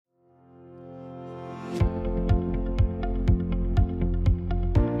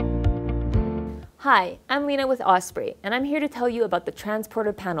Hi, I'm Lena with Osprey, and I'm here to tell you about the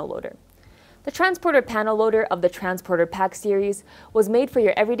Transporter Panel Loader. The Transporter Panel Loader of the Transporter Pack series was made for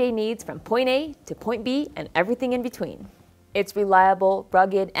your everyday needs from point A to point B and everything in between. It's reliable,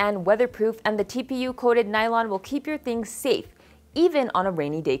 rugged, and weatherproof, and the TPU-coated nylon will keep your things safe, even on a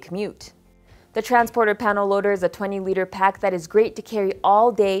rainy day commute. The Transporter Panel Loader is a 20-liter pack that is great to carry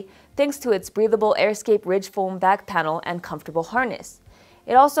all day thanks to its breathable Airscape Ridge foam back panel and comfortable harness.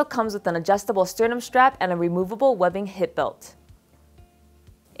 It also comes with an adjustable sternum strap and a removable webbing hip belt.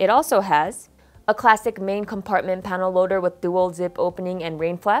 It also has a classic main compartment panel loader with dual zip opening and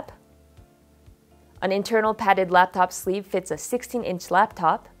rain flap. An internal padded laptop sleeve fits a 16-inch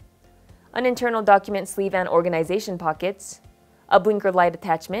laptop. An internal document sleeve and organization pockets. A blinker light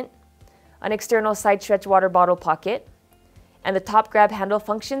attachment. An external side stretch water bottle pocket. And the top grab handle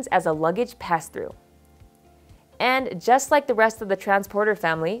functions as a luggage pass-through. And just like the rest of the Transporter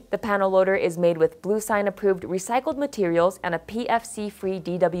family, the panel loader is made with Blue Sign approved recycled materials and a PFC-free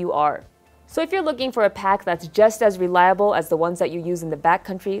DWR. So if you're looking for a pack that's just as reliable as the ones that you use in the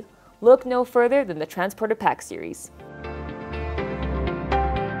backcountry, look no further than the Transporter Pack series.